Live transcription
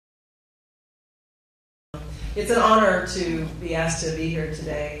It's an honor to be asked to be here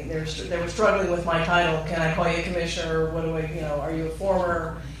today. They were struggling with my title. Can I call you a commissioner? What do I, are you a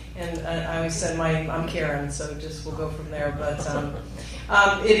former? And I always said I'm Karen, so just we'll go from there. But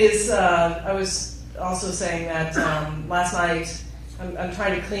it is. I was also saying that last night I'm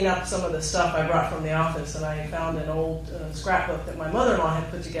trying to clean up some of the stuff I brought from the office, and I found an old scrapbook that my mother-in-law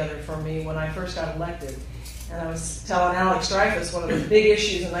had put together for me when I first got elected. And I was telling Alex Dreyfus, one of the big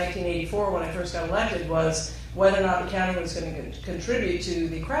issues in 1984 when I first got elected was whether or not the county was going to contribute to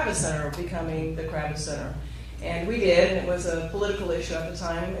the Kravis Center becoming the Kravis Center. And we did, and it was a political issue at the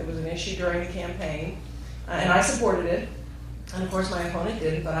time. It was an issue during the campaign, and I supported it. And of course my opponent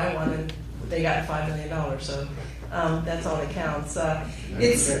didn't, but I won, and they got $5 million, so that's all that counts.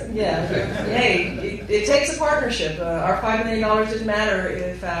 It takes a partnership. Our $5 million didn't matter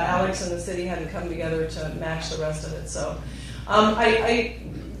if Alex and the city hadn't come together to match the rest of it. So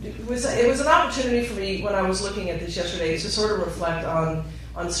it was an opportunity for me when I was looking at this yesterday to sort of reflect on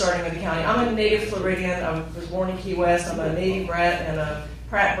starting in the county. I'm a native Floridian. I was born in Key West. I'm a Navy brat and a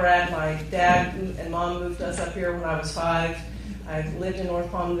Pratt brat. My dad and mom moved us up here when I was 5. I lived in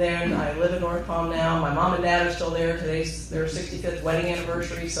North Palm then. I live in North Palm now. My mom and dad are still there. Today's their 65th wedding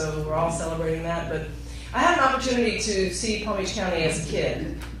anniversary, so we're all celebrating that. But I had an opportunity to see Palm Beach County as a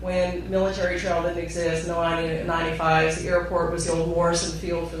kid when Military Trail didn't exist, no 95s. The airport was the old Morrison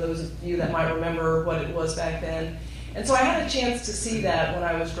Field, for those of you that might remember what it was back then. And so I had a chance to see that when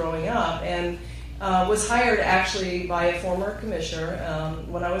I was growing up, and was hired actually by a former commissioner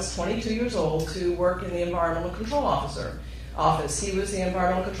when I was 22 years old to work in the Environmental Control Office. He was the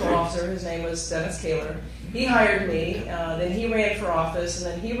environmental control officer. His name was Dennis Kaler. He hired me, then he ran for office,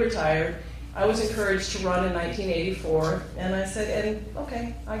 and then he retired. I was encouraged to run in 1984, and I said,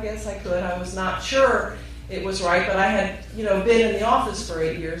 okay, I guess I could. I was not sure it was right, but I had been in the office for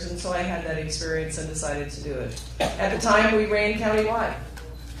 8 years, and so I had that experience and decided to do it. At the time, we ran countywide,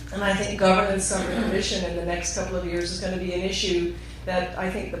 and I think governance of the commission in the next couple of years is going to be an issue that I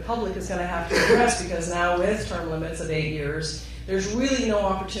think the public is going to have to address, because now with term limits of 8 years, there's really no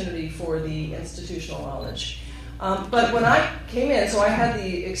opportunity for the institutional knowledge. But when I came in, so I had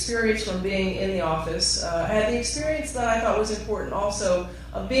the experience from being in the office. I had the experience that I thought was important also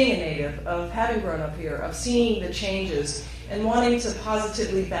of being a native, of having grown up here, of seeing the changes, and wanting to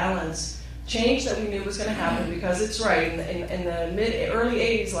positively balance change that we knew was going to happen, because it's right, in the early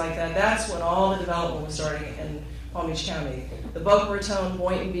 80s like that, that's when all the development was starting in Palm Beach County. The Boca Raton,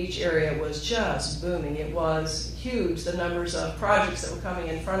 Boynton Beach area was just booming. It was huge, the numbers of projects that were coming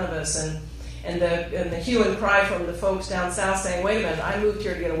in front of us, and the hue and cry from the folks down south saying, wait a minute, I moved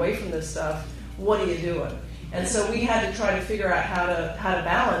here to get away from this stuff, what are you doing? And so we had to try to figure out how to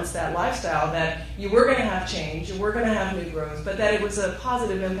balance that lifestyle, that you were going to have change, you were going to have new growth, but that it was a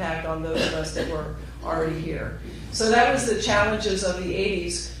positive impact on those of us that were already here. So that was the challenges of the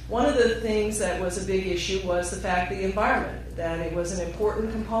 80s. One of the things that was a big issue was the fact the environment, that it was an important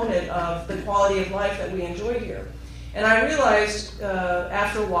component of the quality of life that we enjoyed here. And I realized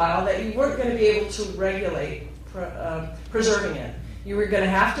after a while that you weren't going to be able to regulate preserving it. You were going to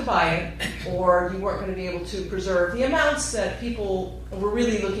have to buy it, or you weren't going to be able to preserve the amounts that people were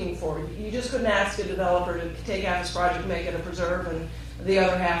really looking for. You just couldn't ask a developer to take half his project, make it a preserve, and the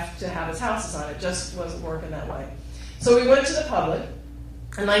other half to have his houses on it. It just wasn't working that way. So we went to the public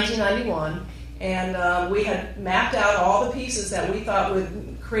in 1991, and we had mapped out all the pieces that we thought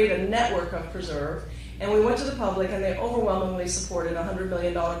would create a network of preserve. And we went to the public, and they overwhelmingly supported a $100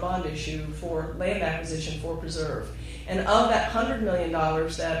 million bond issue for land acquisition for preserve. And of that $100 million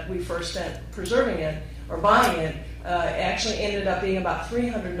that we first spent preserving it, or buying it, actually ended up being about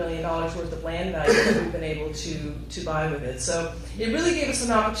 $300 million worth of land value that we've been able to buy with it. So it really gave us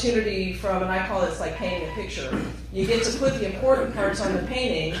an opportunity from, and I call it like painting a picture. You get to put the important parts on the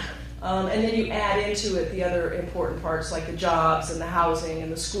painting, and then you add into it the other important parts, like the jobs and the housing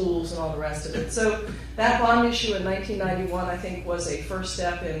and the schools and all the rest of it. So that bond issue in 1991, I think, was a first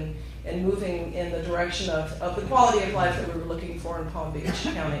step in moving in the direction of the quality of life that we were looking for in Palm Beach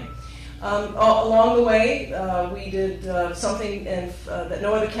County. Along the way, we did something that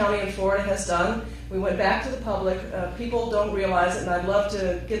no other county in Florida has done. We went back to the public. People don't realize it, and I'd love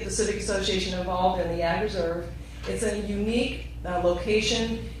to get the Civic Association involved in the Ag Reserve. It's a unique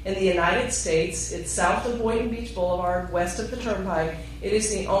location in the United States. It's south of Boynton Beach Boulevard, west of the Turnpike. It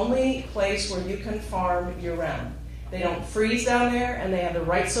is the only place where you can farm year-round. They don't freeze down there, and they have the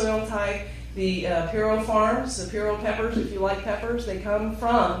right soil type. The Piro farms, the Piro peppers, if you like peppers, they come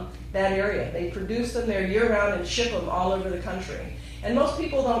from that area. They produce them there year-round and ship them all over the country. And most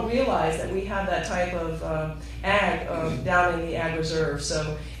people don't realize that we have that type of ag down in the ag reserve.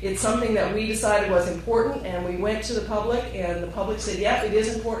 So it's something that we decided was important, and we went to the public, and the public said, yeah, it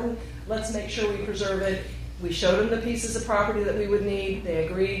is important. Let's make sure we preserve it. We showed them the pieces of property that we would need. They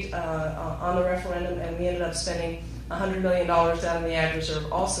agreed on the referendum, and we ended up spending $100 million down in the ag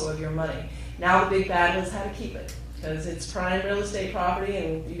reserve also of your money. Now the big battle is how to keep it, because it's prime real estate property,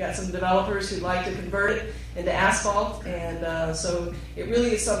 and you got some developers who'd like to convert it into asphalt, and so it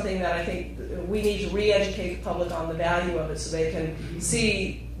really is something that I think we need to re-educate the public on the value of it so they can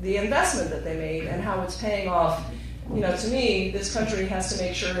see the investment that they made and how it's paying off. You know, to me, this country has to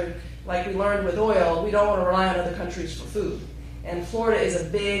make sure, like we learned with oil, we don't want to rely on other countries for food. And Florida is a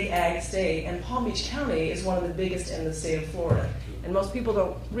big ag state, and Palm Beach County is one of the biggest in the state of Florida. And most people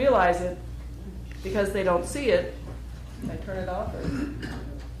don't realize it because they don't see it. Can I turn it off? Or?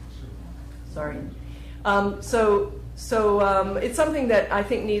 Sorry. It's something that I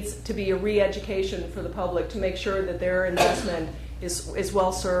think needs to be a re-education for the public to make sure that their investment is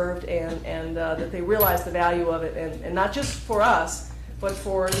well served, and that they realize the value of it, and not just for us, but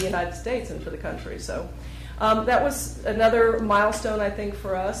for the United States and for the country. So that was another milestone, I think,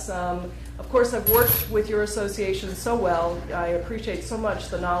 for us. Of course, I've worked with your association so well. I appreciate so much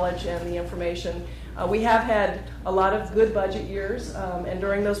the knowledge and the information. We have had a lot of good budget years, and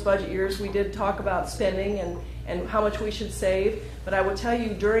during those budget years we did talk about spending and how much we should save. But I will tell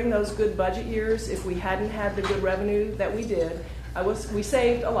you, during those good budget years, if we hadn't had the good revenue that we did, we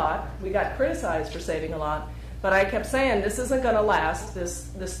saved a lot. We got criticized for saving a lot. But I kept saying, this isn't going to last,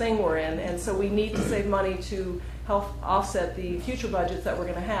 this thing we're in, and so we need to save money to help offset the future budgets that we're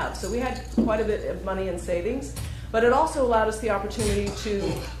going to have. So we had quite a bit of money in savings, but it also allowed us the opportunity to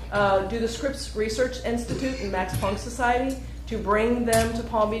do the Scripps Research Institute and Max Planck Society, to bring them to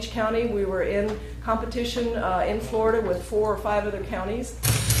Palm Beach County. We were in competition in Florida with 4 or 5 other counties.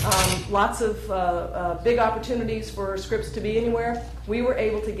 Lots of big opportunities for Scripps to be anywhere. We were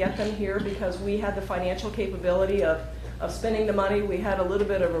able to get them here because we had the financial capability of spending the money. We had a little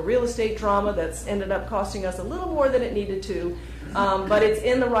bit of a real estate drama that's ended up costing us a little more than it needed to, but it's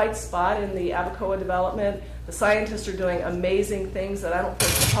in the right spot in the Abacoa development. The scientists are doing amazing things that I don't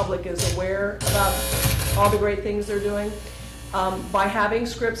think the public is aware about, all the great things they're doing. By having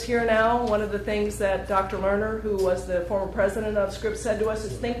Scripps here now, one of the things that Dr. Lerner, who was the former president of Scripps, said to us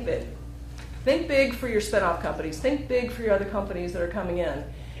is think big. Think big for your spinoff companies. Think big for your other companies that are coming in.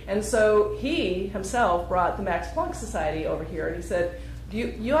 And so he himself brought the Max Planck Society over here, and he said,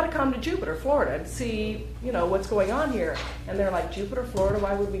 you ought to come to Jupiter, Florida, and see, what's going on here. And they're like, Jupiter, Florida?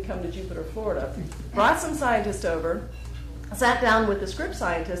 Why would we come to Jupiter, Florida? Brought some scientists over, sat down with the Scripps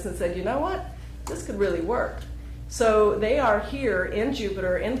scientists and said, you know what? This could really work. So they are here in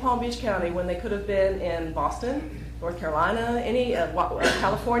Jupiter, in Palm Beach County, when they could have been in Boston, North Carolina,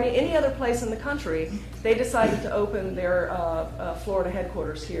 California, any other place in the country. They decided to open their Florida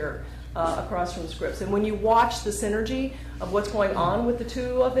headquarters here across from Scripps. And when you watch the synergy of what's going on with the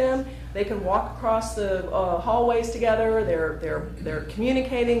two of them, they can walk across the hallways together. They're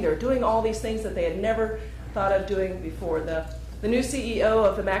communicating. They're doing all these things that they had never thought of doing before. The new CEO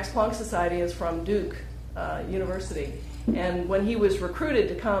of the Max Planck Society is from Duke University, and when he was recruited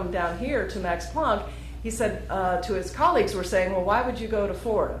to come down here to Max Planck, he said to his colleagues were saying, well, why would you go to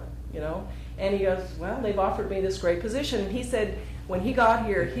Florida? And he goes, well, they've offered me this great position. And he said when he got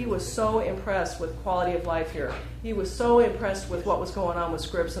here, he was so impressed with quality of life here. He was so impressed with what was going on with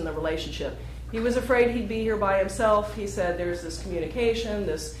Scripps and the relationship. He was afraid he'd be here by himself. He said there's this communication,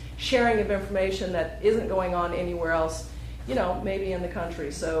 this sharing of information that isn't going on anywhere else, maybe in the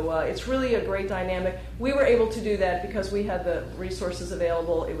country. So it's really a great dynamic. We were able to do that because we had the resources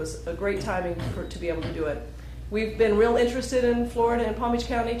available. It was a great timing to be able to do it. We've been real interested in Florida and Palm Beach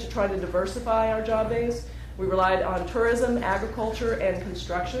County to try to diversify our job base. We relied on tourism, agriculture, and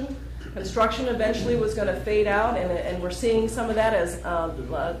construction. Construction eventually was going to fade out, and we're seeing some of that as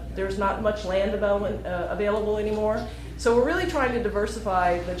there's not much land development available anymore. So we're really trying to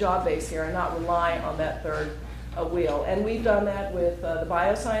diversify the job base here and not rely on that third wheel. And we've done that with the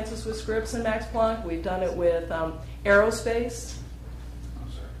biosciences with Scripps and Max Planck. We've done it with aerospace.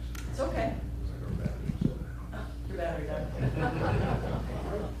 It's okay. Your battery died.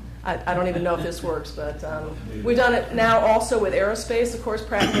 I don't even know if this works, but we've done it now also with aerospace. Of course,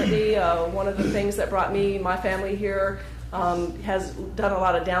 Pratt & Whitney, one of the things that brought my family here, has done a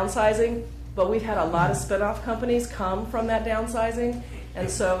lot of downsizing, but we've had a lot of spin-off companies come from that downsizing. And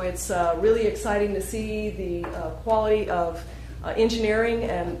so it's really exciting to see the quality of engineering,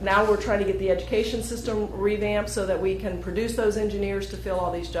 and now we're trying to get the education system revamped so that we can produce those engineers to fill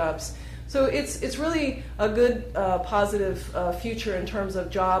all these jobs. So it's really a good, positive future in terms of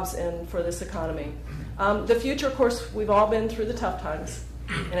jobs and for this economy. The future, of course, we've all been through the tough times,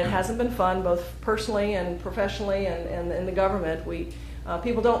 and it hasn't been fun, both personally and professionally and in the government.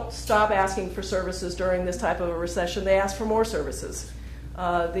 People don't stop asking for services during this type of a recession. They ask for more services.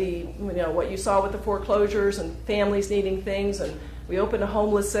 What you saw with the foreclosures and families needing things, and we opened a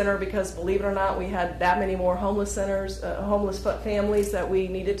homeless center because, believe it or not, we had that many more homeless centers, homeless families that we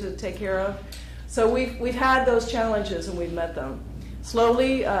needed to take care of. So we've had those challenges and we've met them.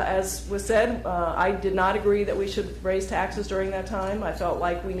 Slowly, as was said, I did not agree that we should raise taxes during that time. I felt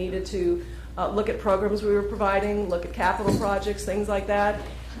like we needed to look at programs we were providing, look at capital projects, things like that.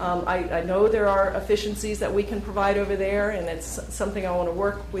 I know there are efficiencies that we can provide over there, and it's something I want to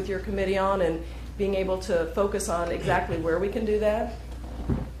work with your committee on, and being able to focus on exactly where we can do that.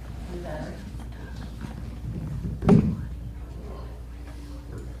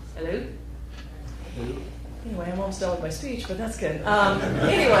 Hello? Anyway, I'm almost done with my speech, but that's good.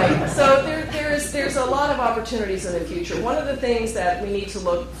 Anyway, so there's a lot of opportunities in the future. One of the things that we need to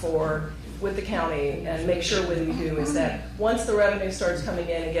look for with the county and make sure when we do is that once the revenue starts coming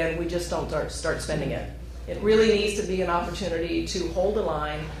in again, we just don't start spending it. It really needs to be an opportunity to hold the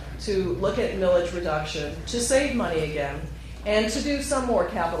line, to look at millage reduction, to save money again, and to do some more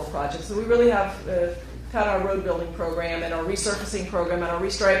capital projects. So we really have got our road building program and our resurfacing program and our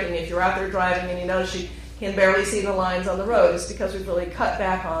restriping. If you're out there driving and you notice you can barely see the lines on the road, it's because we've really cut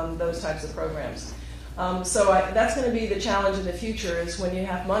back on those types of programs. That's going to be the challenge in the future is when you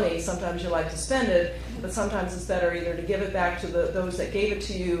have money, sometimes you like to spend it, but sometimes it's better either to give it back to those that gave it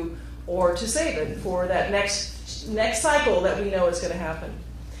to you or to save it for that next cycle that we know is going to happen.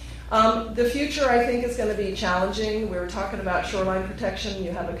 The future, I think, is going to be challenging. We were talking about shoreline protection.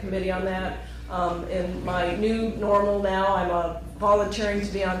 You have a committee on that. In my new normal now, I'm volunteering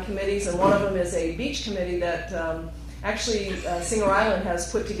to be on committees, and one of them is a beach committee that actually Singer Island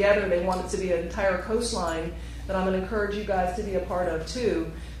has put together. They want it to be an entire coastline that I'm going to encourage you guys to be a part of, too,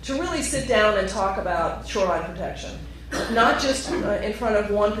 to really sit down and talk about shoreline protection. Not just in front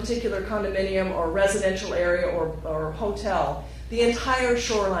of one particular condominium or residential area or hotel. The entire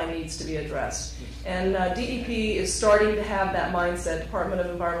shoreline needs to be addressed. And DEP is starting to have that mindset, Department of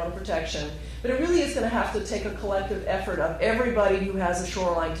Environmental Protection. But it really is going to have to take a collective effort of everybody who has a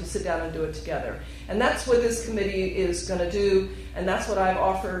shoreline to sit down and do it together. And that's what this committee is going to do, and that's what I've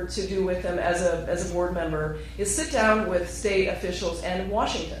offered to do with them as a board member, is sit down with state officials and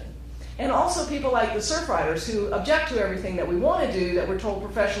Washington. And also people like the surf riders who object to everything that we want to do, that we're told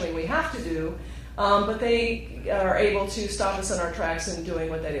professionally we have to do, but they are able to stop us in our tracks in doing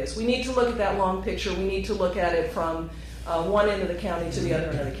what that is. We need to look at that long picture. We need to look at it from one end of the county to the other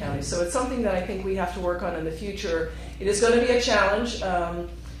end of the county. So it's something that I think we have to work on in the future. It is going to be a challenge.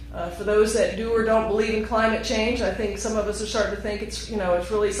 For those that do or don't believe in climate change, I think some of us are starting to think it's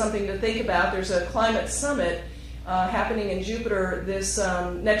really something to think about. There's a climate summit happening in Jupiter this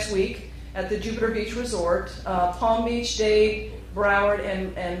next week at the Jupiter Beach Resort. Palm Beach, Dade, Broward,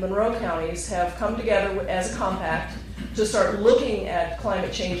 and Monroe counties have come together as a compact to start looking at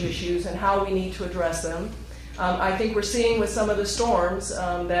climate change issues and how we need to address them. I think we're seeing with some of the storms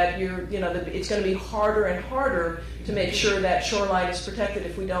that it's going to be harder and harder to make sure that shoreline is protected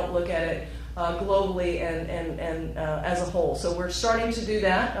if we don't look at it globally and as a whole. So we're starting to do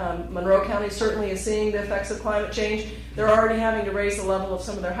that. Monroe County certainly is seeing the effects of climate change. They're already having to raise the level of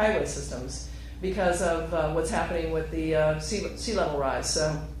some of their highway systems because of what's happening with the sea level rise.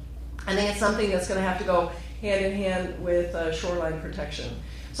 So I think it's something that's going to have to go hand in hand with shoreline protection.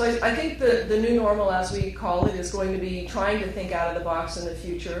 So I think the new normal, as we call it, is going to be trying to think out of the box in the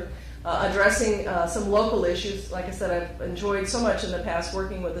future, addressing some local issues. Like I said, I've enjoyed so much in the past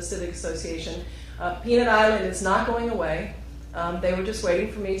working with the Civic Association. Peanut Island is not going away. They were just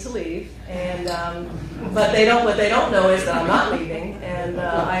waiting for me to leave, and but what they don't know is that I'm not leaving, and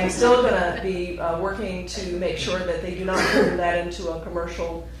I'm still going to be working to make sure that they do not turn that into a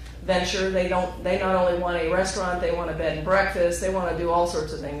commercial venture. They not only want a restaurant, they want a bed and breakfast, they want to do all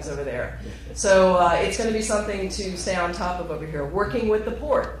sorts of things over there. So it's going to be something to stay on top of over here, working with the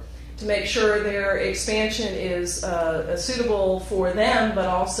port to make sure their expansion is suitable for them, but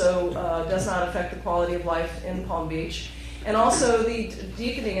also does not affect the quality of life in Palm Beach. And also the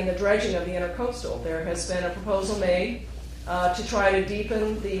deepening and the dredging of the intercoastal. There has been a proposal made to try to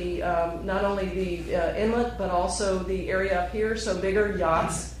deepen the not only the inlet, but also the area up here, so bigger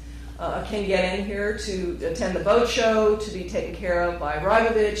yachts can get in here to attend the boat show, to be taken care of by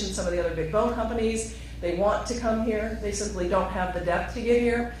Rybovich and some of the other big boat companies. They want to come here. They simply don't have the depth to get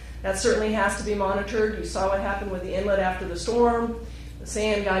here. That certainly has to be monitored. You saw what happened with the inlet after the storm. the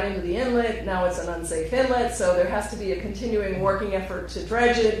sand got into the inlet, now it's an unsafe inlet, so there has to be a continuing working effort to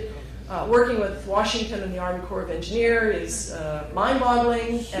dredge it. Working with Washington and the Army Corps of Engineers is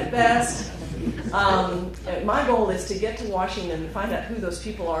mind-boggling at best. My goal is to get to Washington and find out who those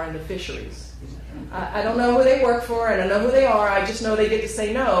people are in the fisheries. I don't know who they work for, I don't know who they are, I just know they get to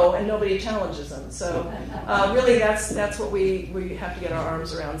say no and nobody challenges them. So really that's what we have to get our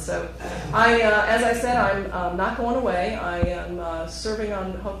arms around. So as I said, I'm not going away. I am serving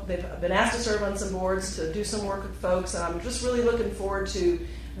on, they've been asked to serve on some boards to do some work with folks, and I'm just really looking forward to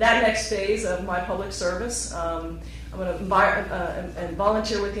that next phase of my public service. I'm going to and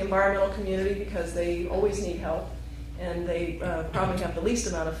volunteer with the environmental community because they always need help. And they probably have the least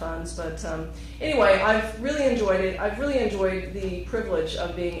amount of funds. But anyway, I've really enjoyed it. I've really enjoyed the privilege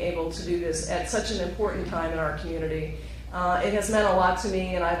of being able to do this at such an important time in our community. It has meant a lot to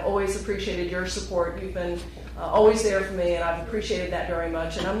me, and I've always appreciated your support. You've been always there for me, and I've appreciated that very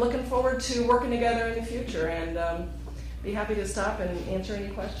much. And I'm looking forward to working together in the future, and be happy to stop and answer any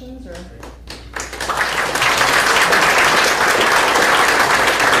questions. Or.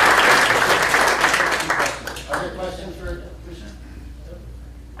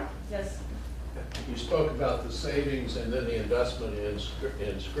 Yes. You spoke about the savings and then the investment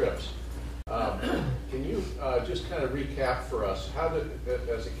in scripts. Can you just kind of recap for us, how did,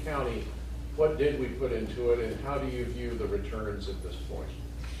 as a county, what did we put into it, and how do you view the returns at this point?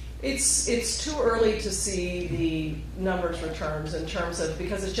 It's too early to see the numbers returns in terms of,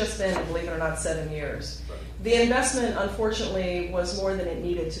 because it's just been, believe it or not, 7 years. Right. The investment, unfortunately, was more than it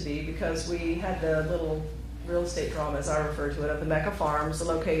needed to be because we had the little real estate drama, as I refer to it, of the Mecca Farms, the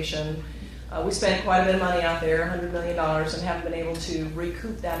location. We spent quite a bit of money out there, $100 million, and haven't been able to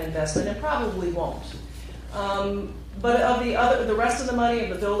recoup that investment, and probably won't. But of the rest of the money, of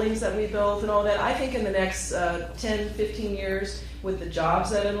the buildings that we built and all that, I think in the next 10, 15 years, with the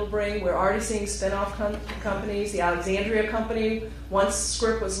jobs that it'll bring, we're already seeing spin-off companies. The Alexandria company, once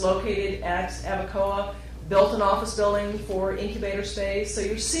Scrip was located at Abacoa, built an office building for incubator space. So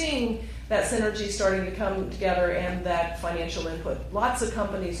you're seeing that synergy starting to come together and that financial input. Lots of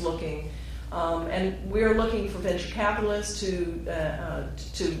companies looking. And we're looking for venture capitalists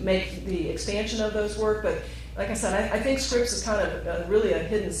to make the expansion of those work. But like I said, I think Scripps is kind of really a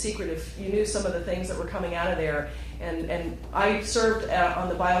hidden secret if you knew some of the things that were coming out of there. And I served on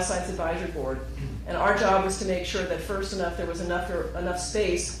the Bioscience Advisory Board. And our job was to make sure that first there was enough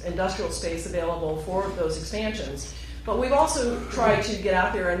space, industrial space available for those expansions. But we've also tried to get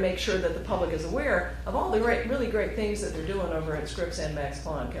out there and make sure that the public is aware of all the really great things that they're doing over at Scripps and Max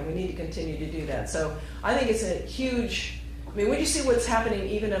Planck, and we need to continue to do that. So I think it's a huge, when you see what's happening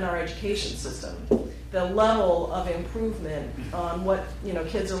even in our education system, the level of improvement on what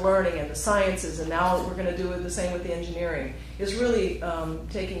kids are learning and the sciences, and now we're going to do the same with the engineering, is really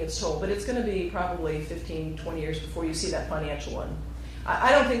taking its toll. But it's going to be probably 15, 20 years before you see that financial one.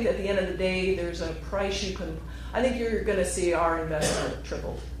 I don't think at the end of the day there's a price you can. I think you're going to see our investment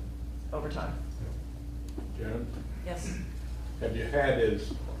tripled over time. Jen? Yes. Have you had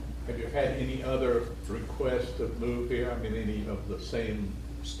any other requests to move here? I mean, any of the same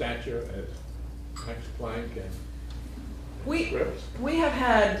stature as Max Planck and Scripps? We have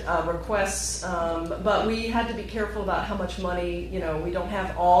had requests, but we had to be careful about how much money. We don't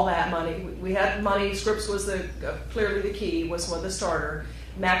have all that money. We had money. Scripps was clearly the key, was the starter.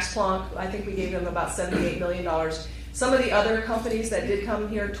 Max Planck, I think we gave them about $78 million. Some of the other companies that did come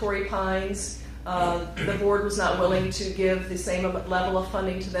here, Torrey Pines, the board was not willing to give the same level of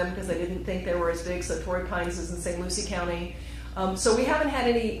funding to them because they didn't think they were as big. So Torrey Pines is in St. Lucie County. So we haven't had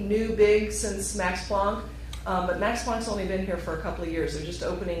any new big since Max Planck. But Max Planck's only been here for a couple of years. They're just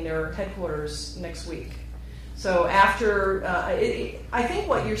opening their headquarters next week. So after, I think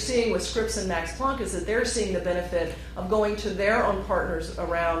what you're seeing with Scripps and Max Planck is that they're seeing the benefit of going to their own partners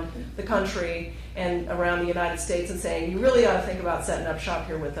around the country and around the United States and saying, you really ought to think about setting up shop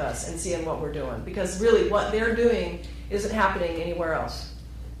here with us and seeing what we're doing. Because really what they're doing isn't happening anywhere else.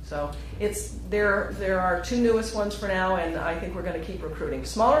 So there are two newest ones for now, and I think we're going to keep recruiting.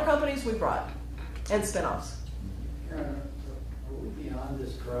 Smaller companies we brought. And spin-offs. Are we beyond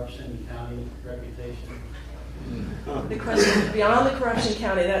this corruption county reputation? The question, beyond the corruption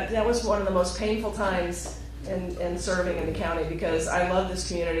county, that was one of the most painful times in serving in the county because I love this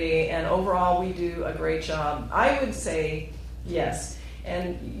community and overall we do a great job. I would say yes.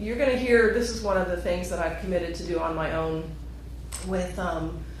 And you're going to hear, this is one of the things that I've committed to do on my own with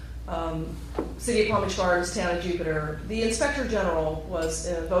City of Palm Beach Gardens, Town of Jupiter. The Inspector General was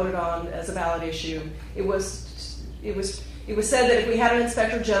voted on as a ballot issue. It was it was said that if we had an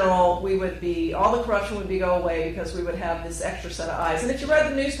inspector general, we would be, all the corruption would go away because we would have this extra set of eyes. And if you read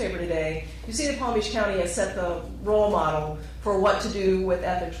the newspaper today, you see that Palm Beach County has set the role model for what to do with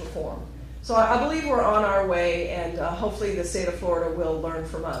ethics reform. So I believe we're on our way, and hopefully the state of Florida will learn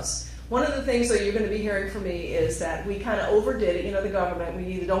from us. One of the things that you're going to be hearing from me is that we kind of overdid it. You know, the government,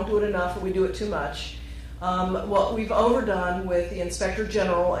 we either don't do it enough or we do it too much. What we've overdone with the Inspector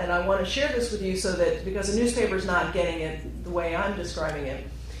General, and I want to share this with you so that, because the newspaper is not getting it the way I'm describing it.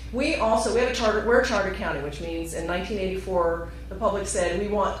 We have a charter, we're a charter county, which means in 1984, the public said we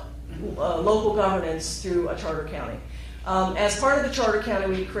want local governance through a charter county. As part of the charter county,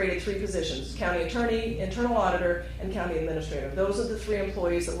 we created 3 positions: county attorney, internal auditor, and county administrator. Those are the 3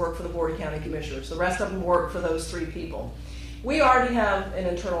 employees that work for the Board of County Commissioners. The rest of them work for those 3 people. We already have an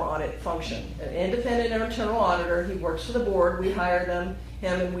internal audit function, an independent internal auditor. He works for the board. We hire him,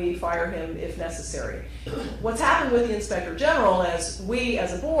 and we fire him if necessary. What's happened with the Inspector General is we,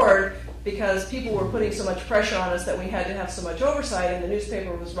 as a board, because people were putting so much pressure on us that we had to have so much oversight, and the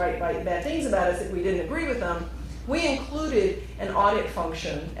newspaper was writing bad things about us that we didn't agree with them, we included an audit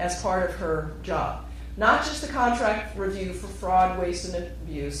function as part of her job. Not just the contract review for fraud, waste, and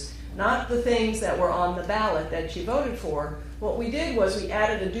abuse, not the things that were on the ballot that she voted for. What we did was we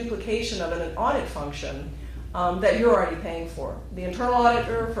added a duplication of an audit function that you're already paying for. The internal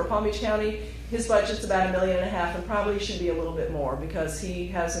auditor for Palm Beach County, his budget's about $1.5 million and probably should be a little bit more because he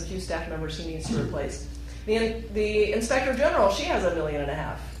has a few staff members he needs to replace. The Inspector General, she has $1.5 million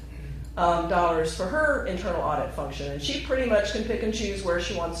for her internal audit function, and she pretty much can pick and choose where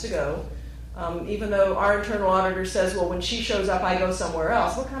she wants to go. Even though our internal auditor says, well, when she shows up, I go somewhere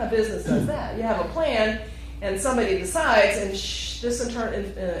else. What kind of business does that? You have a plan, and somebody decides, and this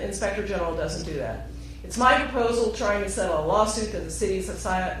Inspector General doesn't do that. It's my proposal trying to settle a lawsuit that the cities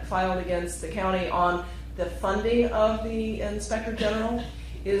have filed against the county on the funding of the Inspector General,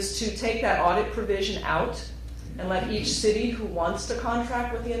 is to take that audit provision out and let each city who wants to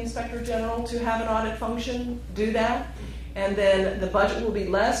contract with the Inspector General to have an audit function do that. And then the budget will be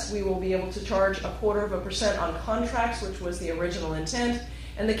less. We will be able to charge 0.25% on contracts, which was the original intent,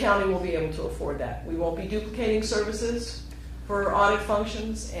 and the county will be able to afford that. We won't be duplicating services for audit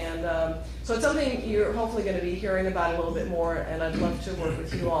functions, and so it's something you're hopefully going to be hearing about a little bit more, and I'd love to work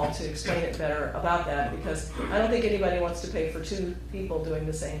with you all to explain it better about that, because I don't think anybody wants to pay for 2 people doing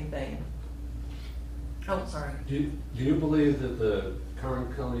the same thing. Oh, sorry. Do you believe that the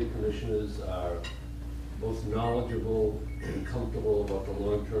current county commissioners are both knowledgeable and comfortable about the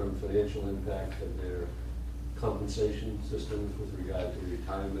long-term financial impact of their compensation systems with regard to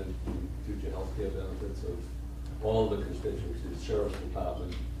retirement and future health care benefits of all the constituencies, the sheriff's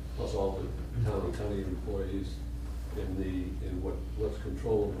department, plus all the town and county employees, and what's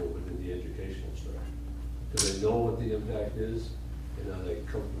controllable within the educational structure? Do they know what the impact is, and are they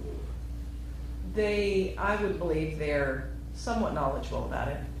comfortable with it? I would believe they're somewhat knowledgeable about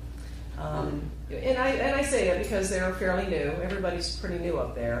it. And I say that because they're fairly new. Everybody's pretty new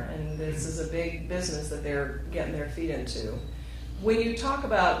up there, and this is a big business that they're getting their feet into. When you talk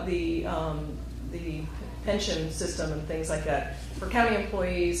about the pension system and things like that, for county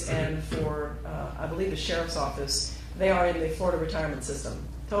employees and for, I believe, the sheriff's office, they are in the Florida retirement system.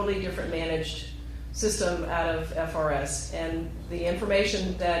 Totally different managed system out of FRS, and the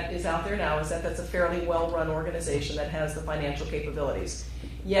information that is out there now is that that's a fairly well-run organization that has the financial capabilities.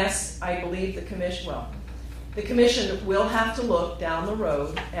 Yes, I believe the commission will have to look down the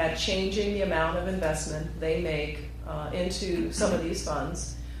road at changing the amount of investment they make into some of these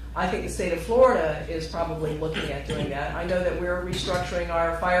funds. I think the state of Florida is probably looking at doing that. I know that we're restructuring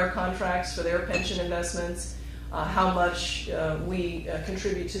our fire contracts for their pension investments, how much we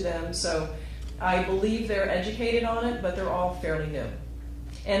contribute to them. So I believe they're educated on it, but they're all fairly new.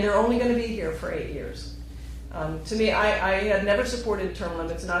 And they're only going to be here for 8 years. To me, I had never supported term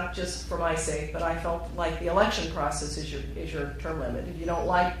limits, not just for my sake, but I felt like the election process is your term limit. If you don't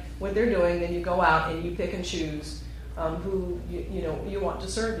like what they're doing, then you go out and you pick and choose who you want to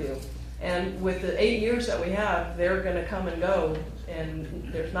serve you. And with the 8 years that we have, they're going to come and go,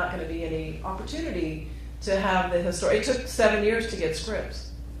 and there's not going to be any opportunity to have the historic. It took 7 years to get scripts.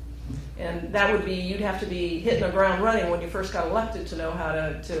 And that would be, you'd have to be hitting the ground running when you first got elected to know how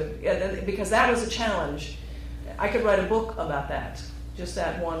to because that was a challenge. I could write a book about that, just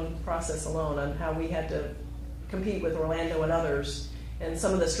that one process alone, on how we had to compete with Orlando and others, and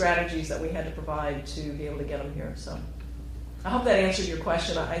some of the strategies that we had to provide to be able to get them here. So I hope that answered your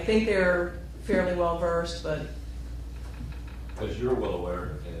question. I think they're fairly well versed, but as you're well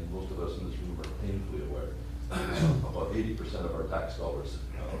aware, and most of us in this room are painfully aware, about 80% of our tax dollars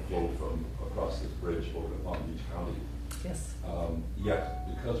flow from across this bridge over to Palm Beach County. Yes. Yet,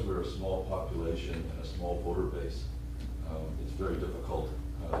 because we're a small population and a small voter base, it's very difficult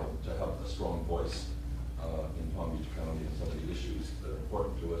to have a strong voice in Palm Beach County and some of the issues that are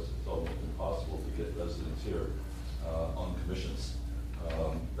important to us. It's almost impossible to get residents here on commissions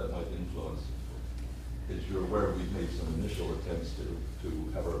that might influence. As you're aware, we've made some initial attempts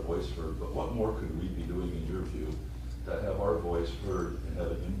to have our voice heard, but what more could we be doing in your view to have our voice heard and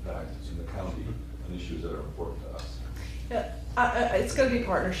have an impact in the county on issues that are important to us? Yeah, it's going to be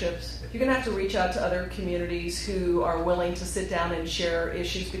partnerships. You're going to have to reach out to other communities who are willing to sit down and share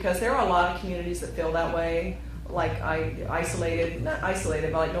issues, because there are a lot of communities that feel that way, like not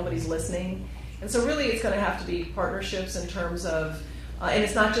isolated, but like nobody's listening. And so really it's going to have to be partnerships in terms of, and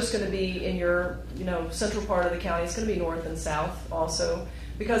it's not just going to be in your central part of the county, it's going to be north and south also,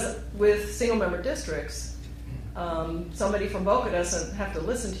 because with single member districts, somebody from Boca doesn't have to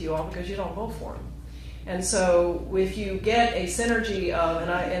listen to you all because you don't vote for them. And so if you get a synergy of,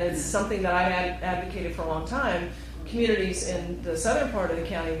 and it's something that I've advocated for a long time, communities in the southern part of the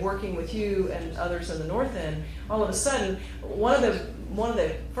county working with you and others in the north end, all of a sudden, one of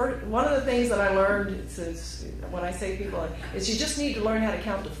the things that I learned is when I say people is you just need to learn how to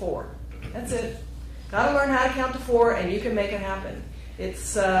count to 4. That's it. Got to learn how to count to 4, and you can make it happen.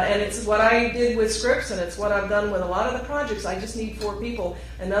 It's what I did with Scripps, and it's what I've done with a lot of the projects. I just need 4 people.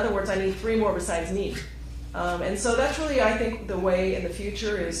 In other words, I need 3 more besides me. And so that's really, I think, the way in the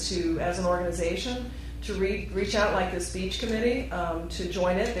future is to, as an organization, to reach out like this beach committee to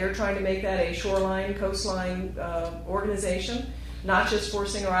join it. They're trying to make that a shoreline, coastline organization, not just for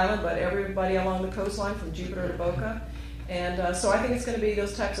Singer Island, but everybody along the coastline from Jupiter to Boca. And so I think it's going to be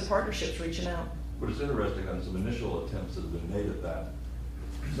those types of partnerships reaching out. What is interesting, on some initial attempts that have been made at that,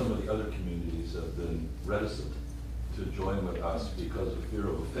 some of the other communities have been reticent to join with us because of fear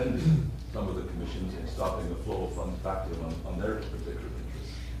of offending some of the commissions and stopping the flow of funds back to them on their particular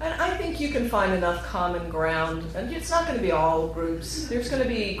interests. And I think you can find enough common ground, and it's not going to be all groups. There's going to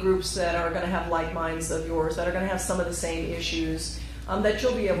be groups that are going to have like minds of yours, that are going to have some of the same issues that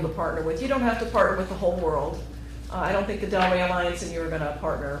you'll be able to partner with. You don't have to partner with the whole world. I don't think the Delray Alliance and you are going to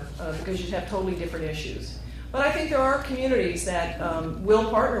partner because you have totally different issues. But I think there are communities that will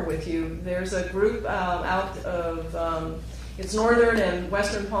partner with you. There's a group out of, it's northern and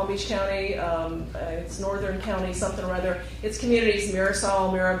western Palm Beach County. It's northern county something or other. It's communities,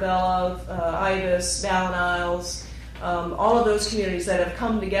 Mirasol, Mirabella, Ibis, Ballin Isles, all of those communities that have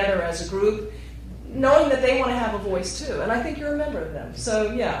come together as a group, knowing that they want to have a voice too. And I think you're a member of them.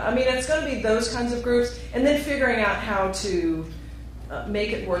 So yeah, I mean, it's going to be those kinds of groups, and then figuring out how to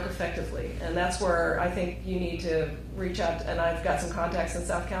make it work effectively. And that's where I think you need to reach out, and I've got some contacts in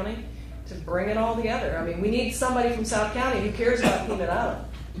South County to bring it all together. I mean, we need somebody from South County who cares about Keenan Island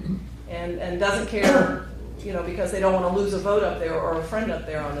and doesn't care, because they don't want to lose a vote up there or a friend up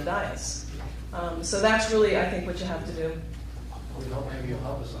there on the dais. So that's really, I think, what you have to do. We hope maybe you'll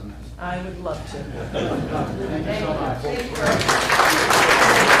help us on that. I would love to. Thank you so much. Thank you very much.